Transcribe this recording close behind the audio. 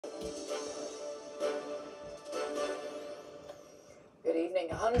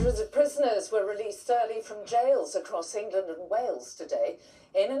evening. Hundreds of prisoners were released early from jails across England and Wales today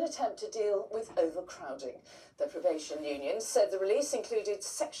in an attempt to deal with overcrowding. The probation union said the release included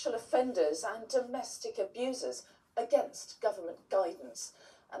sexual offenders and domestic abusers against government guidance.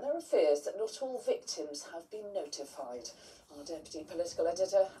 And there are fears that not all victims have been notified. Our deputy political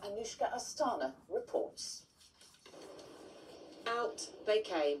editor, Newscaster, reports. Out they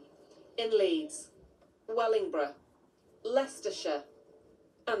came, in Leeds, Wellingborough, Leicestershire,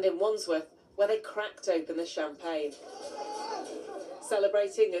 and in Wandsworth, where they cracked open the champagne,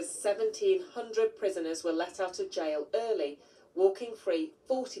 celebrating as 1,700 prisoners were let out of jail early, walking free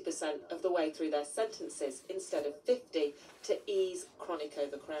 40% of the way through their sentences instead of 50% to ease chronic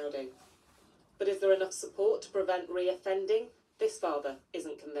overcrowding. But is there enough support to prevent re-offending? This father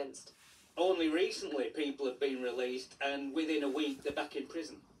isn't convinced. Only recently people have been released, and within a week they're back in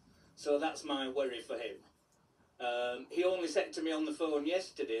prison. So that's my worry for him. He only said to me on the phone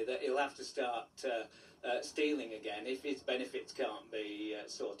yesterday that he'll have to start stealing again if his benefits can't be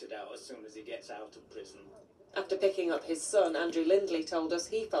sorted out as soon as he gets out of prison. After picking up his son, Andrew Lindley told us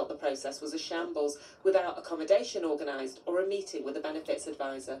he felt the process was a shambles, without accommodation organised or a meeting with a benefits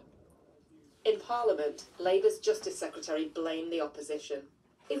advisor. In Parliament, Labour's Justice Secretary blamed the opposition.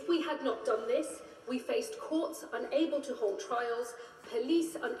 If we had not done this, we faced courts unable to hold trials,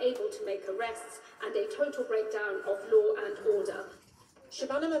 police unable to make arrests, and a total breakdown of law and order.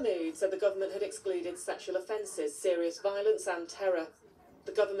 Shabana Mahmood said the government had excluded sexual offences, serious violence and terror.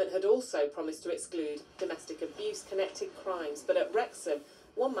 The government had also promised to exclude domestic abuse-connected crimes, but at Wrexham,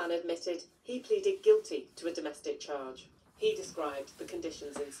 one man admitted he pleaded guilty to a domestic charge. He described the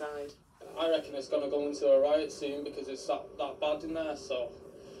conditions inside. I reckon it's going to go into a riot soon because it's that bad in there, so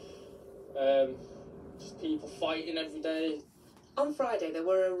just people fighting every day. On Friday, there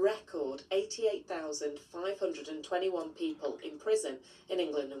were a record 88,521 people in prison in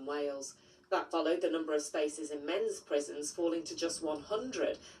England and Wales. That followed the number of spaces in men's prisons falling to just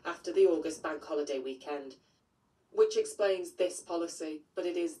 100 after the August bank holiday weekend, which explains this policy, but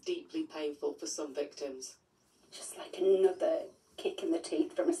it is deeply painful for some victims. Just like another kick in the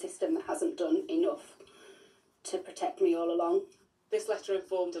teeth from a system that hasn't done enough to protect me all along. This letter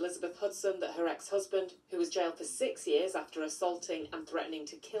informed Elizabeth Hudson that her ex-husband, who was jailed for 6 years after assaulting and threatening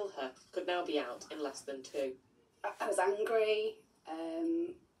to kill her, could now be out in less than 2. I was angry,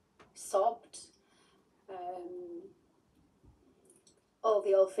 sobbed, all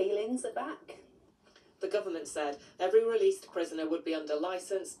the old feelings are back. The government said every released prisoner would be under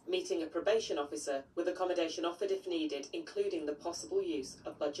licence, meeting a probation officer with accommodation offered if needed, including the possible use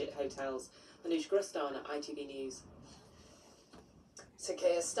of budget hotels. Anushka Rastana, ITV News. Sir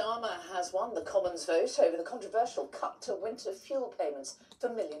Keir Starmer has won the Commons vote over the controversial cut to winter fuel payments for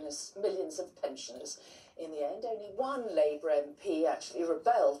millions of pensioners. In the end, only one Labour MP actually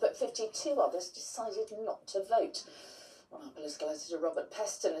rebelled, but 52 others decided not to vote. Well, our political editor Robert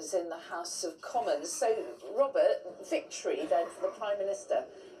Peston is in the House of Commons. So, Robert, victory then for the Prime Minister.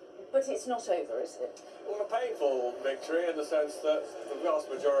 But it's not over, is it? Well, a painful victory in the sense that the vast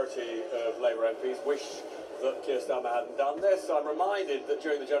majority of Labour MPs wish that Keir Starmer hadn't done this. I'm reminded that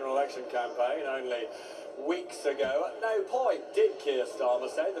during the general election campaign, only weeks ago, at no point did Keir Starmer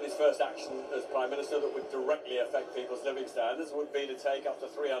say that his first action as Prime Minister that would directly affect people's living standards would be to take up to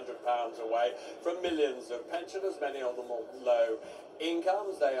 £300 away from millions of pensioners, many of them on low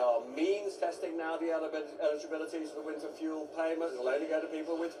incomes. They are means testing now the eligibility to the winter fuel payment. It'll only go to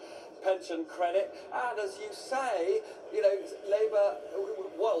people with pension credit. And as you say, you know, Labour,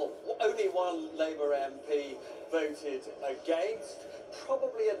 well, only one Labour MP voted against.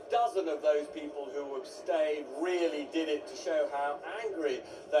 Probably a dozen of those people who abstained really did it to show how angry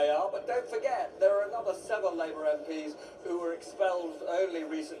they are. But don't forget, there are another 7 Labour MPs who were expelled only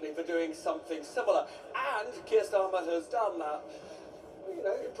recently for doing something similar. And Keir Starmer has done that, you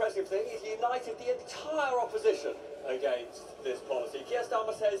know, impressive thing. He's united the entire opposition against this policy. Keir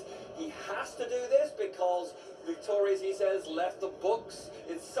Starmer says he has to do this because the Tories, he says, left the books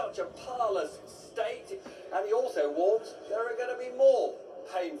in such a parlous state, and he also warns there are going to be more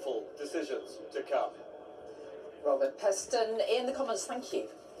painful decisions to come. Robert Peston in the Commons, thank you.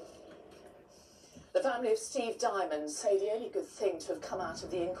 The family of Steve Diamond say the only good thing to have come out of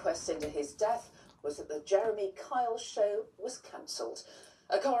the inquest into his death was that the Jeremy Kyle show was cancelled.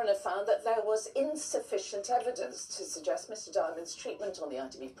 A coroner found that there was insufficient evidence to suggest Mr Diamond's treatment on the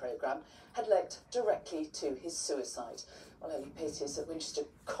ITV programme had led directly to his suicide. Well, Ellie Pitt is at Winchester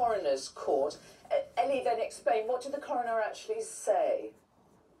Coroner's Court. Ellie, then explain, what did the coroner actually say?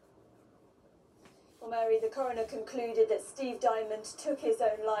 Well, Mary, the coroner concluded that Steve Diamond took his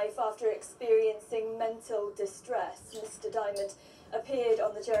own life after experiencing mental distress. Mr Diamond appeared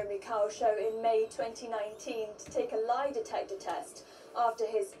on the Jeremy Kyle show in May 2019 to take a lie detector test after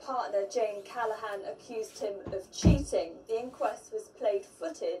his partner Jane Callahan accused him of cheating. The inquest was played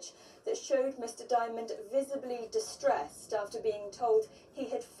footage that showed Mr. Diamond visibly distressed after being told he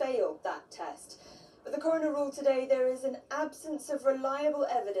had failed that test. But the coroner ruled today there is an absence of reliable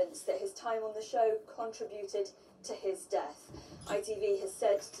evidence that his time on the show contributed to his death. ITV has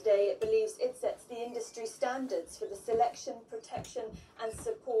said today it believes it sets the industry standards for the selection, protection and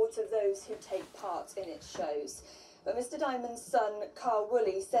support of those who take part in its shows. But Mr. Diamond's son, Carl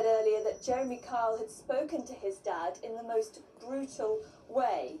Woolley, said earlier that Jeremy Kyle had spoken to his dad in the most brutal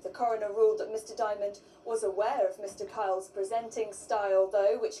way. The coroner ruled that Mr. Diamond was aware of Mr. Kyle's presenting style,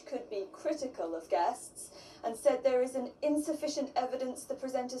 though, which could be critical of guests, and said there is an insufficient evidence the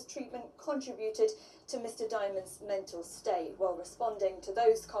presenter's treatment contributed to Mr. Diamond's mental state. While responding to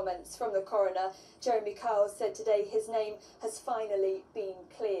those comments from the coroner, Jeremy Kyle said today his name has finally been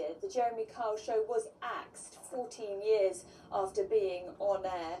cleared. The Jeremy Kyle show was axed 14 years after being on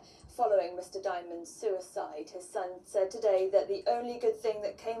air following Mr. Diamond's suicide. His son said today that the only good thing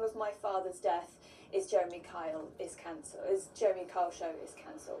that came of my father's death is Jeremy Kyle show is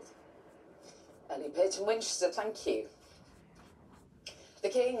cancelled. Ellie Peyton Winchester, thank you. The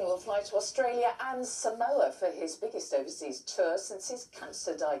King will fly to Australia and Samoa for his biggest overseas tour since his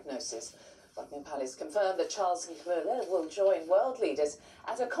cancer diagnosis. Buckingham Palace confirmed that Charles and Camilla will join world leaders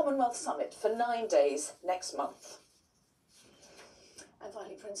at a Commonwealth summit for 9 days next month. And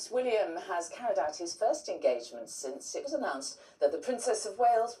finally, Prince William has carried out his first engagement since it was announced that the Princess of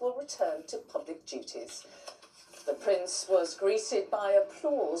Wales will return to public duties. The Prince was greeted by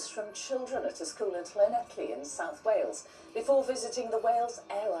applause from children at a school in Llanelli in South Wales before visiting the Wales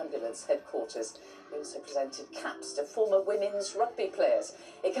Air Ambulance headquarters. He also presented caps to former women's rugby players.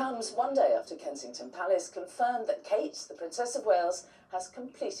 It comes one day after Kensington Palace confirmed that Kate, the Princess of Wales, has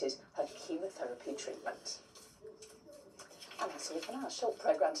completed her chemotherapy treatment. And that's all for now. Short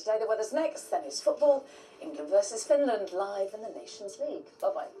programme today. The weather's next, then is football. England versus Finland live in the Nations League.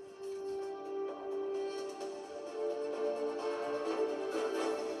 Bye-bye.